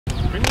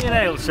Bring me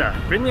an ale, sir.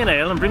 Bring me an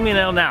ale and bring me an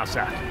ale now,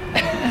 sir.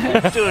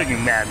 What's doing, you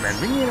madman?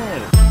 Bring me an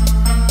ale.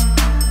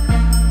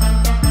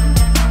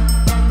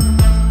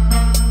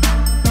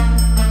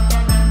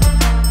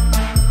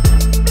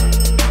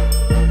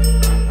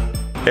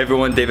 Hey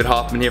everyone, David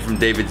Hoffman here from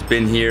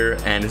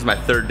Davidsbeenhere, and this is my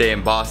third day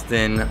in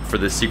Boston for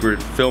the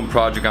secret film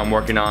project I'm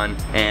working on.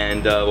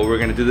 And what we're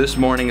gonna do this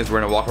morning is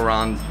we're gonna walk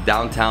around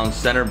downtown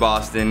center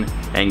Boston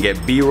and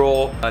get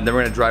B-roll. And then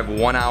we're gonna drive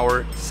 1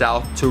 hour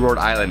south to Rhode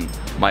Island,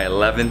 my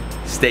 11th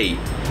state.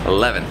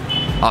 11.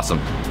 Awesome.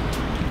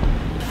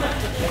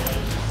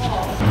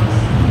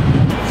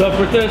 What's up,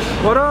 British?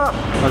 What up?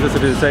 I'll just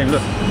do the same,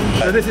 look.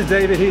 So this is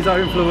David, he's our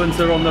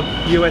influencer on the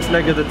US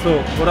leg of the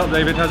tour. What up,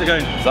 David? How's it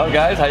going? What's up,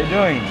 guys? How you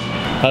doing?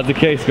 How's the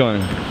case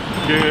going?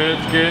 Good,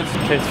 good.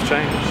 Case of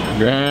change.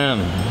 Graham.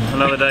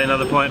 Another day,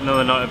 another pint,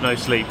 another night of no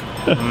sleep.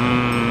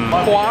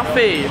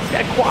 Coffee. It's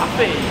got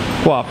coffee.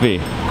 Coffee.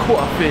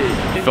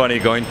 Coffee. Funny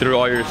going through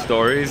all your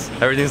stories.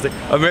 Everything's like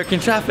American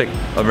traffic,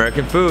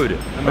 American food,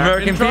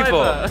 American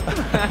people.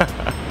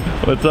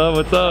 What's up?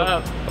 What's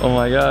up? Oh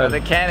my God.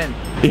 The cannon.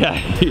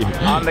 Yeah.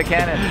 On the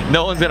cannon.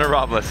 No one's gonna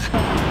rob us.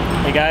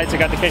 Hey guys, I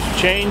got the case of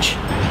change.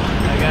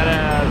 I got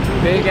a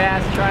big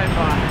ass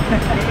tripod.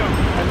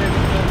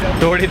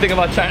 So what do you think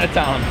about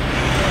Chinatown?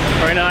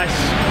 Very nice.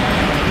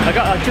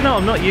 You know,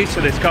 I'm not used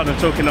to this kind of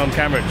talking on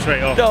camera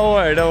straight off. Don't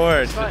worry, don't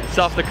worry. It's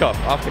off the cuff,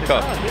 off the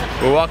cuff.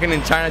 We're walking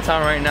in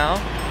Chinatown right now.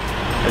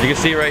 As you can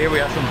see right here, we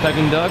have some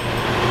Peking duck.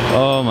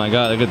 Oh my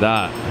God, look at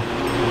that.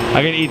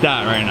 I can eat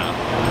that right now.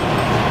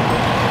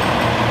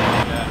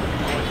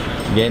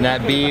 Getting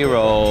that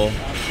B-roll.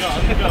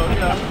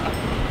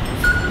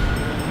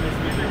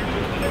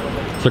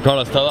 So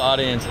Carlos, tell the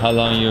audience how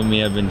long you and me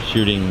have been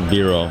shooting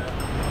B-roll.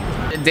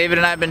 David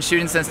and I have been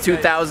shooting since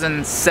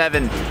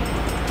 2007.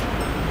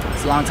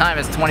 It's a long time,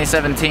 it's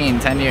 2017,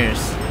 10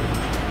 years.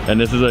 And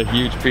this is a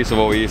huge piece of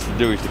what we used to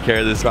do. We used to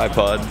carry this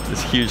tripod,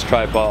 this huge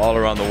tripod all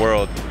around the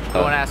world.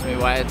 Don't ask me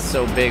why it's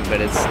so big, but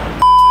it's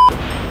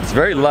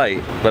very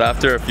light, but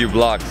after a few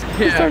blocks,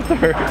 it starts to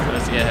hurt.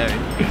 Let's get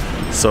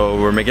heavy. So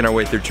we're making our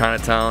way through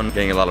Chinatown,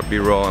 getting a lot of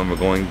B-roll, and we're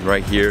going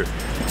right here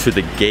to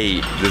the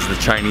gate. This is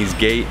the Chinese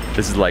gate.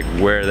 This is like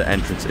where the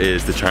entrance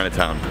is to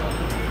Chinatown.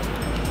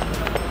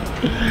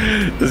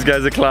 This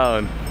guy's a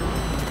clown.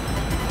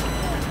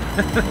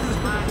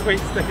 Wait,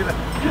 stay there.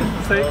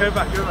 Stay, go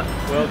back, go back.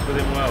 Worlds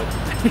within worlds.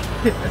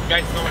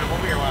 Guys, filming a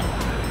movie or what?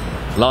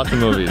 Lots of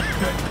movies.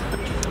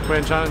 We're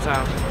in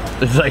Chinatown.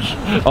 It's like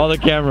all the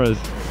cameras.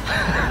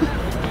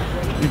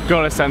 You've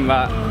got to send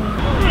that.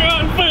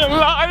 We're for your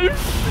life!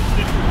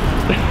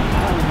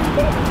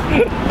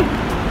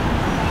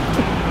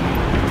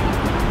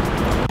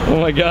 Oh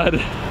my God.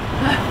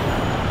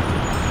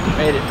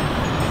 Made it.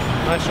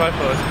 Nice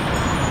tripod.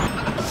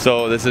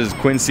 So this is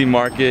Quincy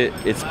Market.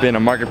 It's been a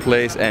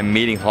marketplace and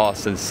meeting hall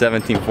since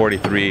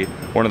 1743.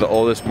 One of the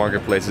oldest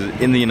marketplaces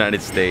in the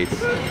United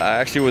States. I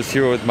actually was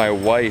here with my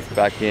wife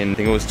back in, I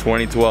think it was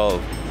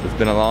 2012. It's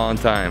been a long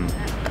time.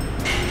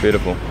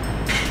 Beautiful.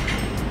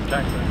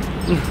 Yeah.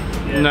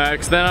 No,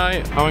 because then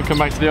I won't come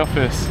back to the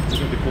office. It's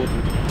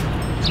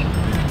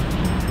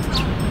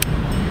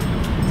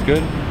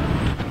good?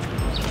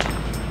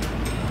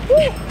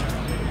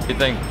 What do you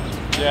think?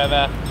 Yeah,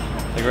 there.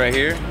 Like right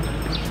here?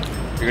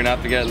 You're gonna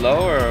have to get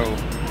low or?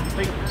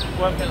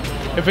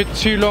 If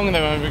it's too long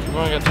then we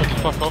won't get told to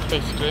fuck off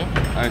basically.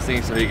 I was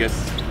thinking so he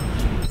gets...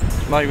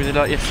 Like we did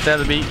like yesterday at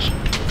the beach.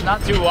 It's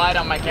not too wide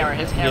on my camera,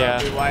 his camera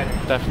will be wider.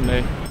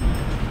 Definitely.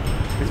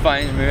 It's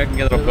fine, maybe I can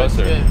get a little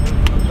closer.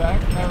 Back.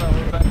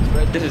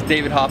 This is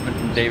David Hoffman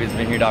from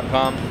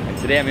Davidsbeenhere.com, and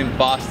today I'm in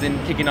Boston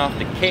kicking off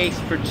the Case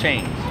for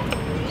Change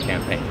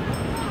campaign.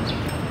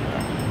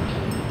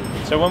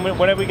 So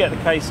whenever we get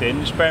the case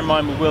in, just bear in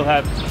mind we will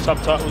have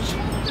subtitles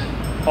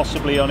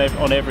possibly on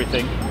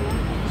everything.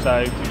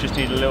 So we just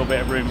need a little bit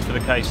of room for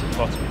the case at the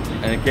bottom.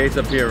 And the case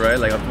up here, right?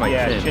 Like up to my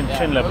chin. Yeah,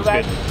 chin level's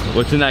good.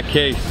 What's in that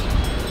case?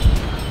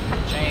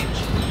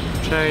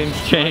 Change.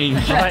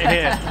 Right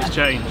here, it's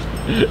change.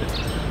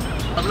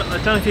 I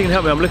don't know if you can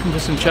help me. I'm looking for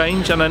some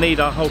change, and I need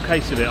a whole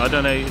case of it. I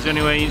don't know. Is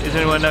anyone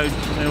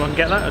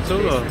get that at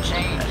all? Or?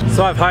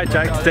 So I've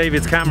hijacked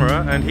David's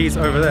camera and he's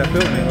over there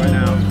filming right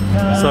now.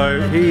 So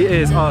he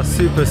is our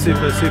super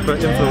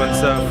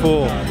influencer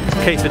for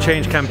Case for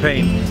Change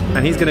campaign,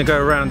 and he's going to go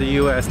around the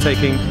US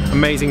taking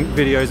amazing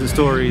videos and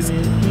stories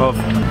of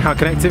how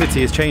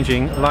connectivity is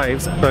changing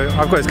lives. So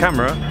I've got his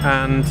camera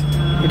and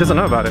he doesn't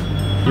know about it.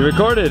 You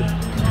recorded.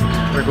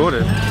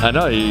 I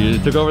know, you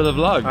took over the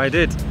vlog. I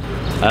did.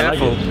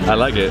 Careful. I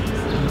like it.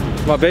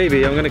 My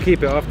baby, I'm going to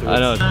keep it afterwards. I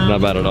know, it's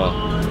not bad at all.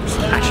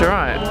 Actually,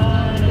 right.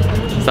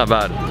 It's not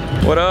bad.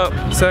 What up?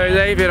 So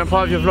David, I'm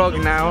part of your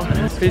vlog now.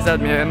 Please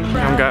add me in.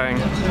 I'm going.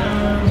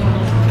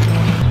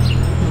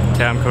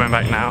 Yeah, I'm coming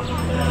back now.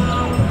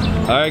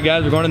 Alright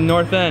guys, we're going to the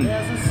north end.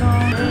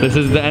 This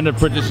is the end of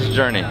Bridges'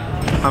 journey.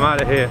 I'm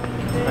out of here.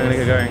 I'm going to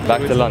get going.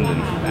 Back to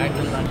London.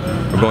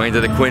 We're going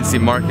to the Quincy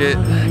Market,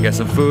 get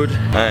some food.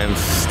 I am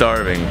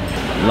starving.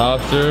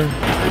 Lobster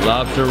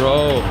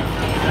roll.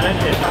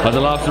 How's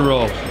the lobster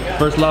roll?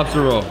 First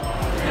lobster roll.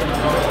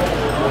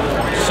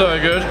 So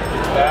good.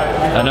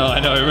 I know,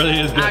 it really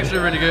is good. Actually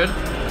really good.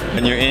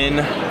 When you're in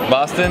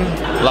Boston,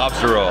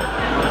 lobster roll.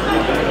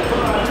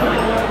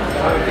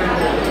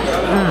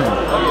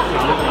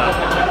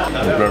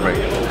 That's perfect.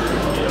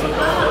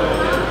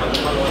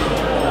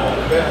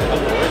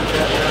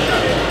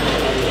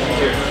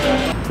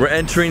 We're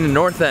entering the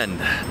North End.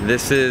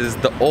 This is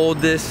the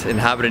oldest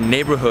inhabited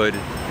neighborhood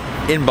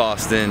in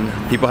Boston.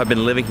 People have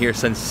been living here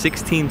since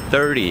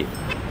 1630.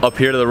 Up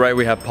here to the right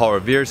we have Paul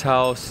Revere's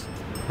house.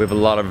 We have a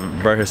lot of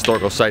very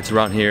historical sites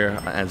around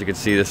here. As you can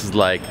see, this is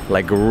like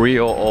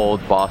real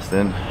old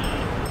Boston.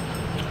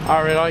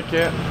 I really like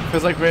it.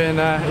 Feels like we're in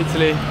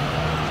Italy.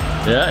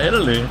 Yeah,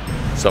 Italy.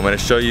 So I'm gonna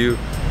show you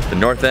the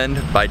North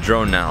End by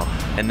drone now.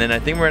 And then I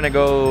think we're gonna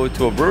go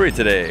to a brewery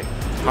today.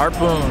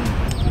 Harpoon.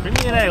 Bring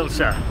me an ale,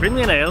 sir. Bring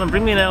me an ale, and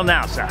bring me an ale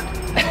now, sir.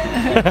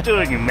 What are you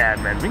doing, you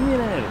madman? Bring me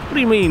an ale. What do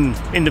you mean,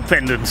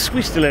 independence?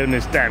 We still own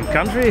this damn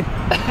country.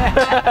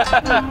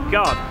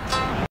 God.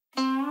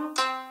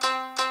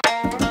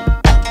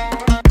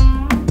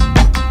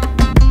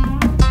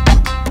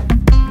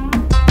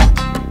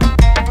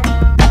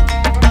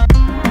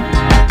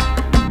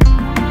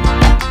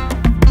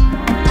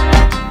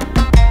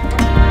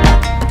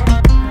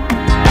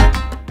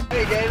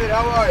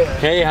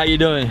 Hey, how you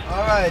doing?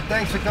 All right,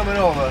 thanks for coming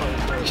over.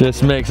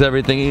 Just makes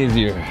everything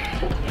easier.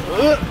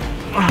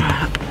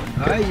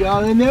 All right,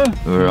 y'all in there?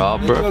 We're all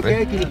You perfect.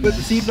 okay? Can you put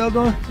the seatbelt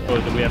on?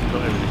 We have to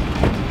put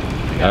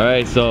everything. All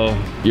right, so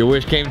your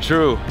wish came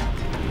true.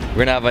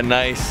 We're gonna have a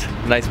nice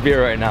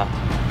beer right now.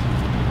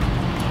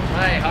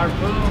 Hi,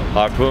 Harpoon.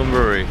 Harpoon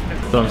Brewery.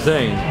 That's what I'm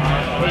saying.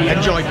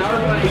 Enjoy.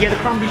 We get the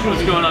crumbly.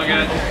 What's going on,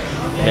 guys?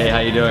 Hey, how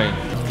you doing?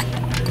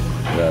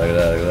 Look at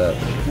that, look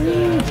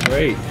at that.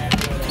 Great.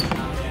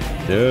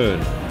 Dude.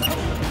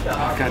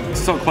 Okay,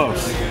 so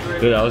close.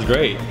 Dude, that was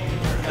great.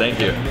 Thank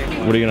you.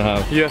 What are you gonna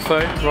have?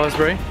 UFO,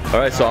 raspberry. All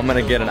right, so I'm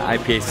gonna get an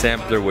IPA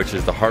sampler, which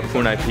is the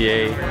Harpoon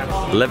IPA,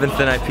 11th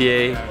and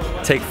IPA,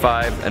 Take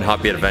 5, and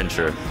Hoppy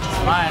Adventure.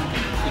 Mine.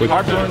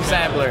 Harpoon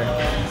sampler.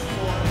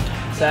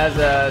 This has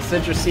a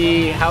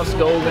citrusy House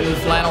Golden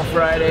Flannel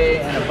Friday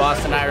and a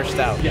Boston Irish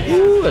Stout.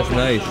 Ooh, that's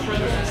nice.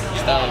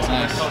 Stout looks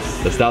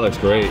nice. The stout looks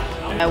great.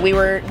 We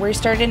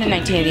started in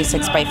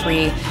 1986 by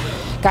 3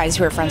 guys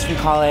who were friends from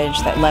college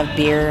that loved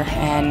beer,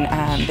 and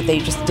but they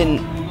just didn't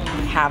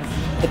have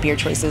the beer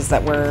choices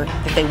that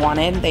they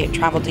wanted. They had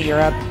traveled to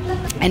Europe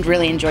and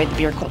really enjoyed the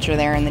beer culture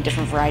there and the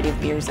different variety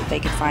of beers that they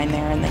could find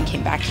there, and then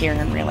came back here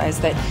and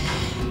realized that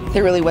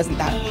there really wasn't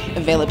that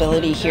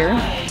availability here.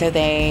 So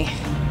they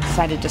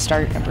decided to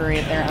start a brewery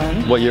of their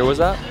own. What year was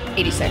that?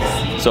 86.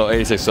 So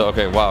 86, so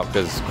okay, wow,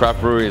 because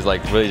craft brewery is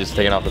like really just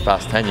taking off the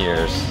past 10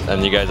 years,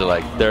 and you guys are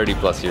like 30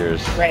 plus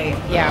years. Right,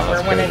 yeah,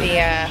 we're one of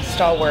the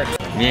stalwarts.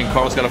 Me and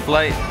Carl's got a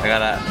flight. I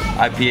got an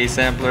IPA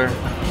sampler,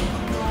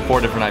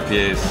 4 different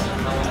IPAs.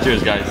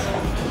 Cheers, guys.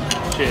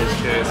 Cheers,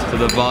 cheers. To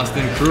the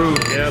Boston crew.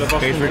 Yeah, the Boston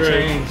Case for crew.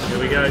 change. Here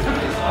we go.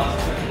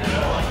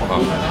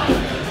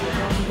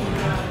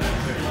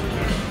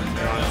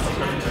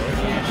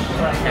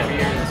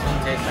 Heavier, this one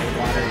tastes like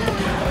water.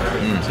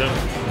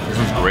 This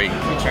one's great.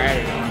 We tried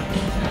it.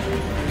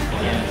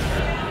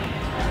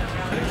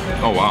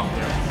 Oh wow.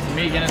 To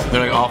me, Guinness.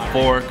 They're like all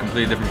 4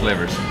 completely different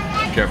flavors.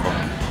 Careful.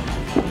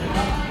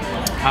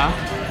 Huh?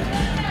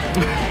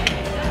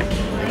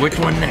 Which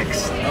one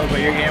next? Oh, but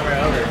you're getting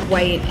right over.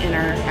 White in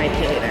our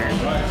IPA there.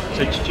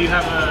 So do you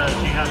have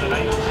an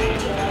agency?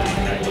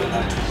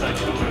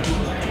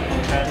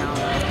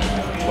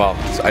 Wow,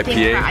 it's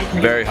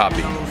IPA, very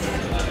hoppy.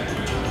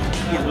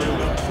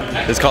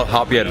 It's called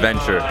Hoppy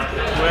Adventure. We're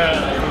a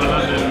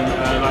London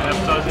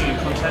advertising and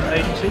content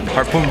agency.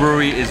 Harpoon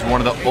Brewery is one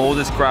of the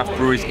oldest craft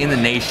breweries in the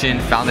nation,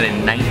 founded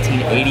in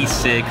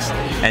 1986,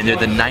 and they're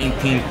the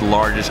 19th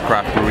largest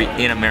craft brewery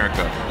in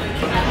America.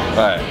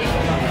 All right,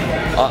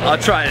 I'll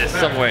try this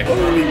some way.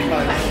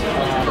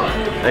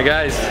 Hey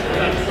guys,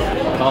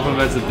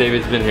 compliments of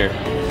Davidsbeenhere.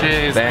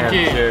 Cheers. Bam. Thank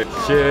you. Cheers.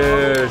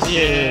 Cheers.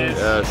 Cheers.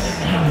 Yes.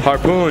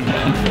 Harpoon.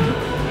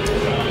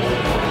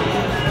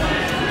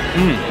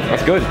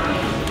 That's good.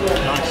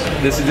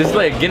 Nice. This is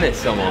like a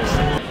Guinness almost.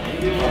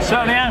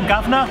 Certainly am,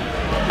 Governor.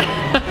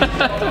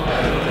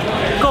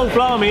 God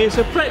blimey, it's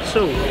a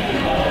pretzel. What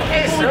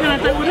are we going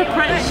to do with a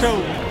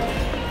pretzel?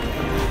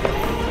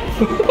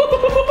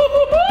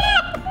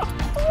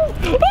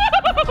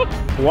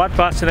 What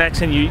Boston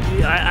accent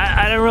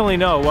I don't really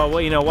know.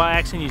 Well, you know, what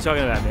accent are you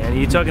talking about, man? Are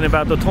you talking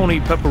about the Tony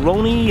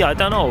Pepperoni? I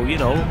don't know, you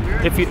know.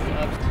 If you.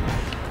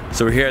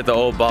 So we're here at the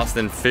old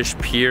Boston Fish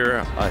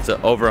Pier. It's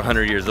over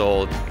 100 years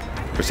old.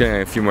 We're just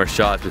getting a few more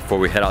shots before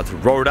we head out to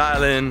Rhode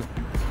Island.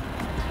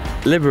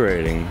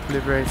 Liberating.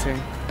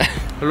 Liberating. I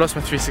lost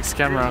my 360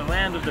 camera. The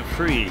land of the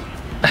free.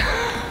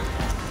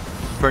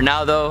 For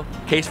now though,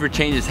 Case for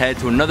Change is headed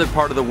to another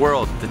part of the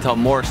world to tell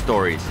more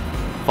stories.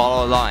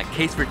 Follow along at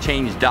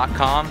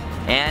caseforchange.com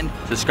and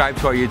subscribe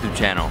to our YouTube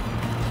channel.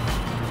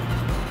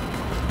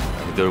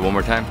 I can do it one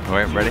more time. All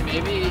right, ready?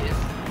 Maybe.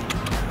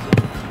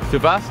 Too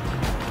fast?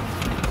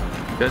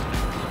 Good.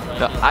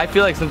 So I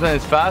feel like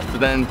sometimes it's fast, but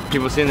then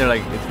people see it and they're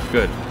like, it's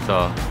good.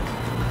 So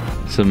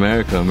It's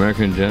America,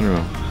 America in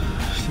general.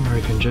 Just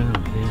America in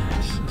general,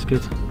 yeah, it's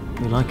good.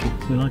 We like it.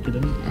 We like it,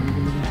 don't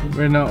we?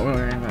 We're not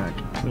worrying about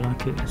it. We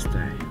like it.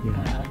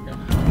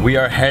 Yeah. We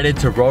are headed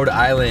to Rhode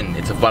Island.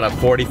 It's about a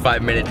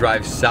 45-minute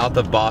drive south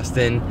of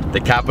Boston.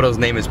 The capital's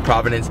name is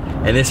Providence,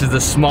 and this is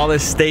the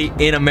smallest state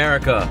in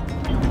America.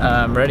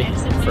 I'm ready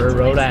for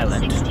Rhode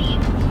Island.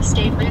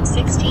 State Route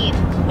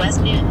 16, West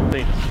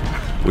Newton.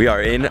 We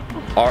are in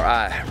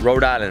RI,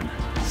 Rhode Island,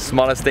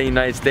 smallest state in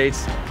the United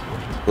States.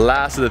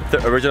 Last of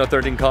the original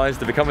 13 colonies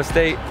to become a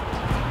state.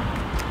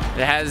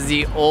 It has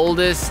the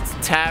oldest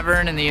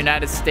tavern in the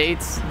United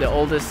States, the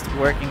oldest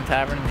working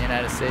tavern in the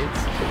United States.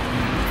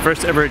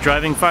 First ever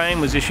driving fine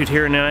was issued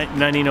here in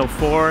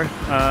 1904.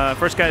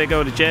 First guy to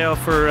go to jail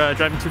for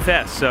driving too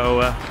fast. So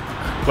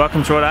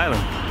welcome to Rhode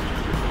Island.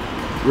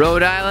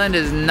 Rhode Island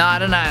is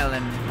not an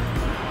island.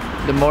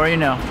 The more you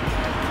know.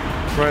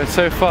 Right,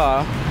 so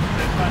far,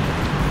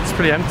 it's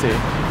pretty empty.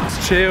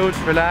 It's chilled,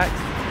 relaxed.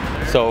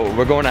 So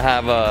we're going to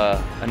have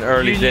an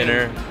early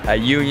dinner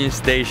at Union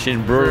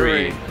Station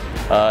Brewery.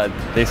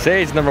 They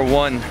say it's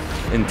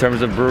 #1 in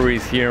terms of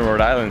breweries here in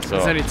Rhode Island. So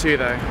There's only 2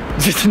 though.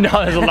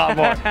 no, there's a lot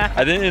more.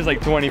 I think it's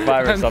like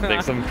 25 or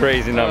something, some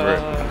crazy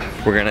number.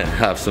 We're gonna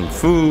have some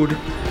food,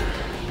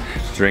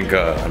 drink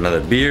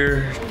another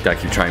beer. Gotta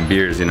keep trying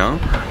beers, you know.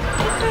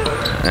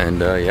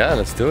 And yeah,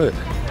 let's do it.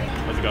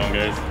 How's it going,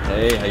 guys?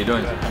 Hey, how you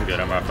doing? I'm good.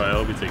 I'm Raphael.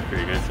 I'll be taking care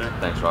of you guys, sir.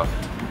 Thanks, Rob.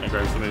 Can I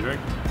grab something to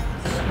drink?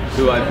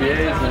 2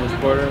 IPAs, one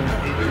porter.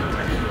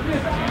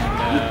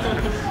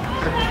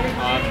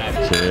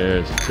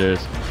 Cheers,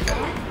 cheers.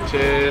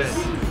 Cheers.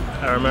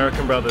 Our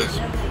American brothers.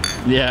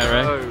 Yeah,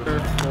 right.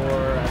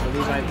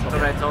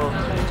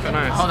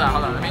 Nice. Hold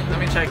on. Let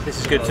me check. This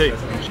is good too.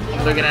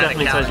 I'm looking at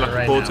Definitely tastes like a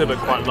right porter, now.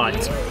 but quite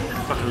light.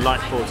 Like a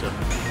light porter.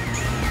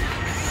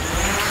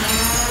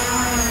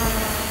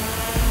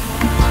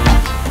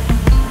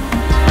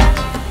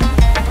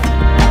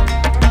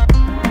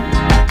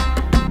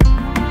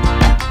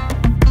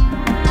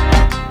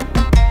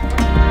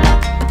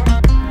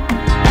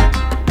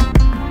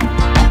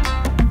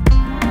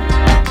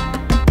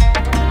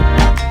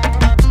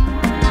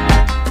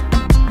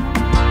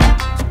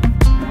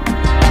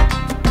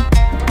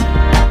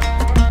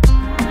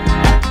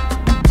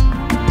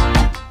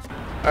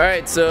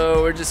 Alright,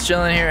 so we're just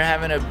chilling here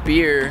having a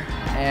beer,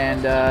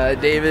 and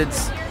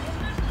David's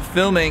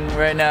filming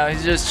right now.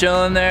 He's just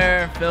chilling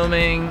there,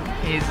 filming.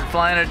 He's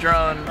flying a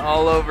drone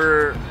all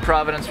over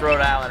Providence,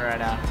 Rhode Island right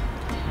now.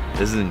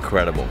 This is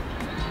incredible.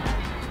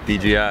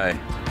 DJI.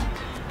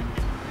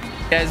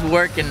 Guy's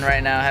working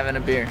right now having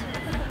a beer.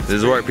 This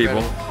is work,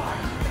 people.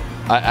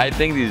 I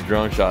think these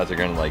drone shots are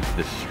gonna like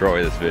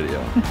destroy this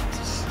video.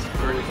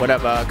 What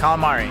up,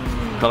 calamari?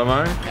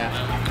 Calamari?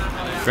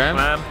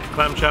 Yeah.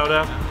 Clam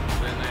chowder.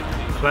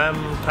 Clam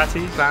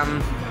patties.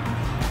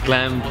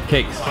 Clam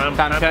cakes. Clam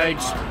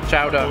cakes,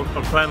 chowder.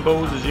 Or clam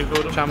balls, as you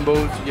call them. Clam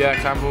balls, yeah,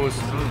 clam balls.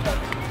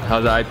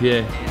 How's the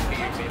IPA?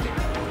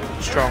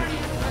 Strong.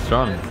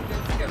 Strong.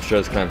 I'm sure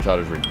this clam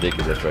chowder is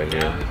ridiculous right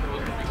here.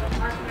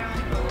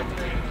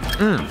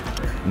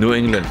 New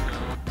England.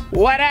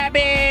 What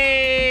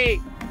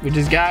happened? We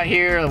just got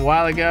here a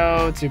while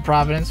ago to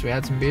Providence. We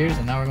had some beers,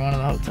 and now we're going to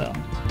the hotel.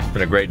 It's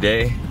been a great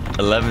day.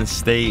 11th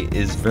state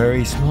is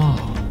very small,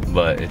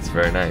 but it's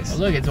very nice. Oh,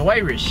 look, it's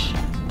Irish.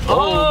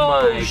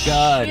 Oh my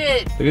God.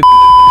 Shit. Look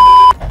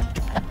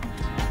at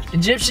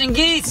Egyptian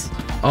geese.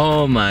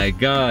 oh my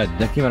God,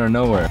 that came out of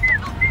nowhere.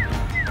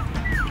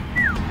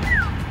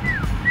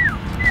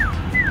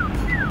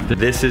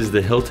 This is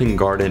the Hilton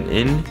Garden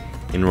Inn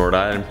in Rhode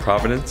Island,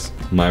 Providence.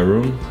 My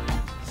room,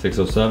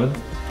 607.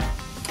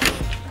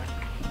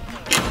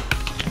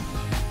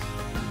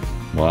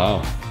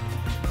 Wow.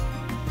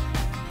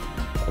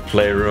 A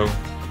playroom.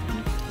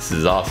 This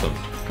is awesome.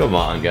 Come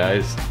on,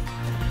 guys.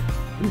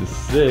 This is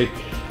sick.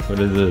 What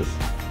is this?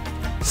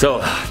 So,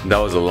 that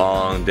was a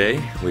long day.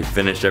 We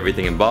finished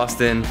everything in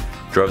Boston,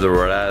 drove to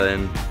Rhode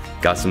Island,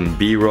 got some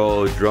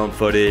B-roll, drone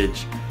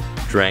footage,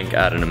 drank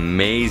at an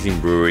amazing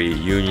brewery,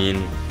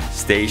 Union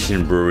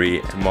Station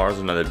Brewery. Tomorrow's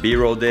another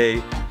B-roll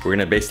day. We're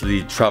gonna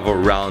basically travel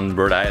around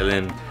Rhode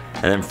Island,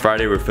 and then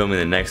Friday we're filming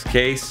the next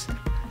case.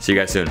 See you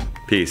guys soon.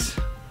 Peace.